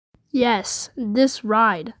Yes, this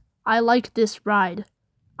ride. I like this ride.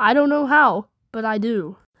 I don't know how, but I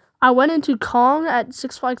do. I went into Kong at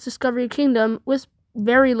Six Flags Discovery Kingdom with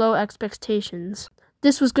very low expectations.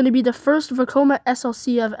 This was going to be the first Vekoma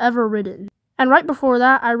SLC I've ever ridden. And right before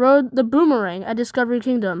that, I rode the Boomerang at Discovery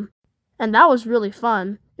Kingdom. And that was really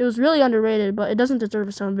fun. It was really underrated, but it doesn't deserve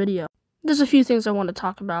its own video. There's a few things I want to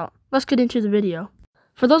talk about. Let's get into the video.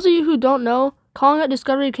 For those of you who don't know, Kong at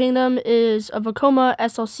Discovery Kingdom is a Vekoma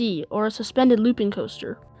SLC, or a suspended looping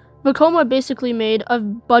coaster. Vekoma basically made a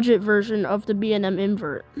budget version of the B&M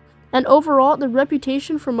invert. And overall, the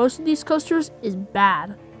reputation for most of these coasters is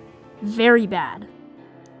bad. Very bad.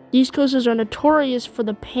 These coasters are notorious for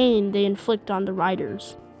the pain they inflict on the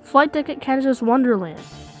riders. Flight Deck at Canada's Wonderland,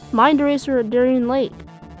 Mind Eraser at Darien Lake,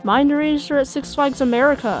 Mind Eraser at Six Flags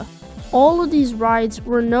America. All of these rides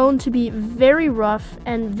were known to be very rough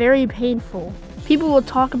and very painful. People will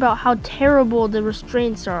talk about how terrible the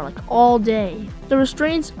restraints are, like all day. The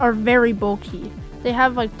restraints are very bulky. They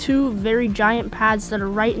have like two very giant pads that are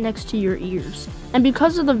right next to your ears. And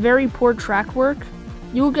because of the very poor track work,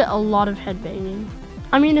 you will get a lot of headbanging.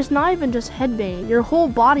 I mean, it's not even just headbanging, your whole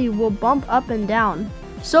body will bump up and down.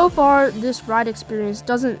 So far, this ride experience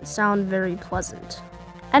doesn't sound very pleasant.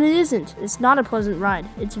 And it isn't. It's not a pleasant ride.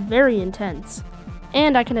 It's very intense.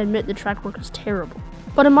 And I can admit the track work is terrible.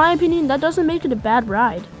 But in my opinion, that doesn't make it a bad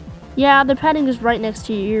ride. Yeah, the padding is right next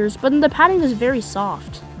to your ears, but then the padding is very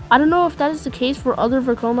soft. I don't know if that is the case for other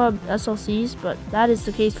Vekoma SLCs, but that is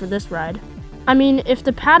the case for this ride. I mean, if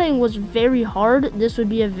the padding was very hard, this would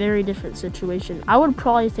be a very different situation. I would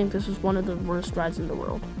probably think this was one of the worst rides in the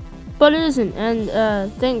world. But it isn't,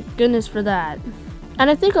 and thank goodness for that. And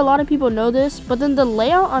I think a lot of people know this, but then the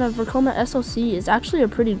layout on a Vekoma SLC is actually a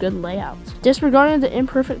pretty good layout. Disregarding the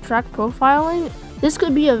imperfect track profiling, this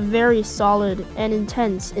could be a very solid and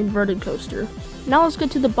intense inverted coaster. Now let's get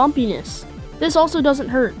to the bumpiness. This also doesn't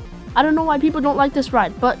hurt. I don't know why people don't like this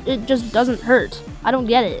ride, but it just doesn't hurt. I don't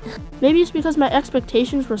get it. Maybe it's because my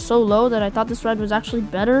expectations were so low that I thought this ride was actually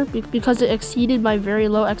better because it exceeded my very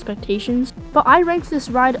low expectations. But I ranked this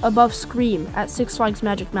ride above Scream at Six Flags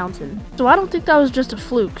Magic Mountain. So I don't think that was just a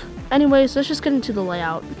fluke. Anyways, let's just get into the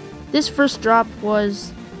layout. This first drop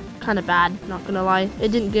was kind of bad, not gonna lie.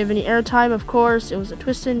 It didn't give any airtime, of course. It was a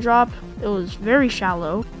twist and drop. It was very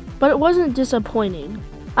shallow, but it wasn't disappointing.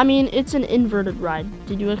 I mean, it's an inverted ride.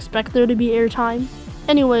 Did you expect there to be airtime?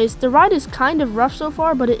 Anyways, the ride is kind of rough so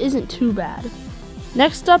far, but it isn't too bad.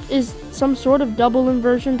 Next up is some sort of double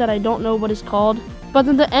inversion that I don't know what it's called, but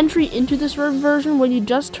then the entry into this version when you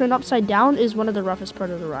just turn upside down is one of the roughest part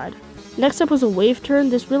of the ride. Next up was a wave turn.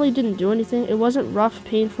 This really didn't do anything. It wasn't rough,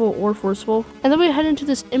 painful, or forceful. And then we head into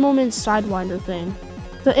this Immelmann Sidewinder thing.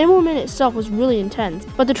 The Immelmann itself was really intense,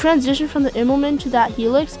 but the transition from the Immelmann to that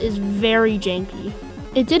helix is very janky.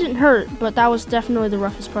 It didn't hurt, but that was definitely the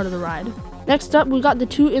roughest part of the ride. Next up, we got the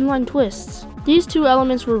two inline twists. These two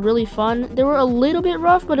elements were really fun. They were a little bit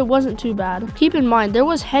rough, but it wasn't too bad. Keep in mind, there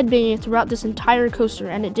was headbanging throughout this entire coaster,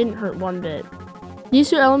 and it didn't hurt one bit. These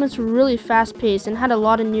two elements were really fast-paced and had a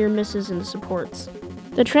lot of near misses in the supports.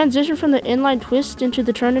 The transition from the inline twist into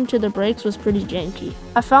the turn into the brakes was pretty janky.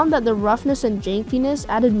 I found that the roughness and jankiness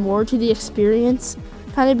added more to the experience,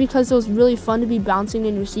 kind of because it was really fun to be bouncing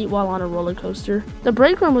in your seat while on a roller coaster. The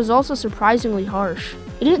brake run was also surprisingly harsh.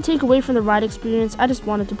 It didn't take away from the ride experience, I just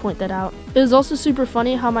wanted to point that out. It was also super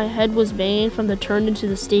funny how my head was banging from the turn into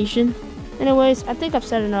the station. Anyways, I think I've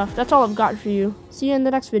said enough. That's all I've got for you. See you in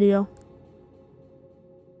the next video.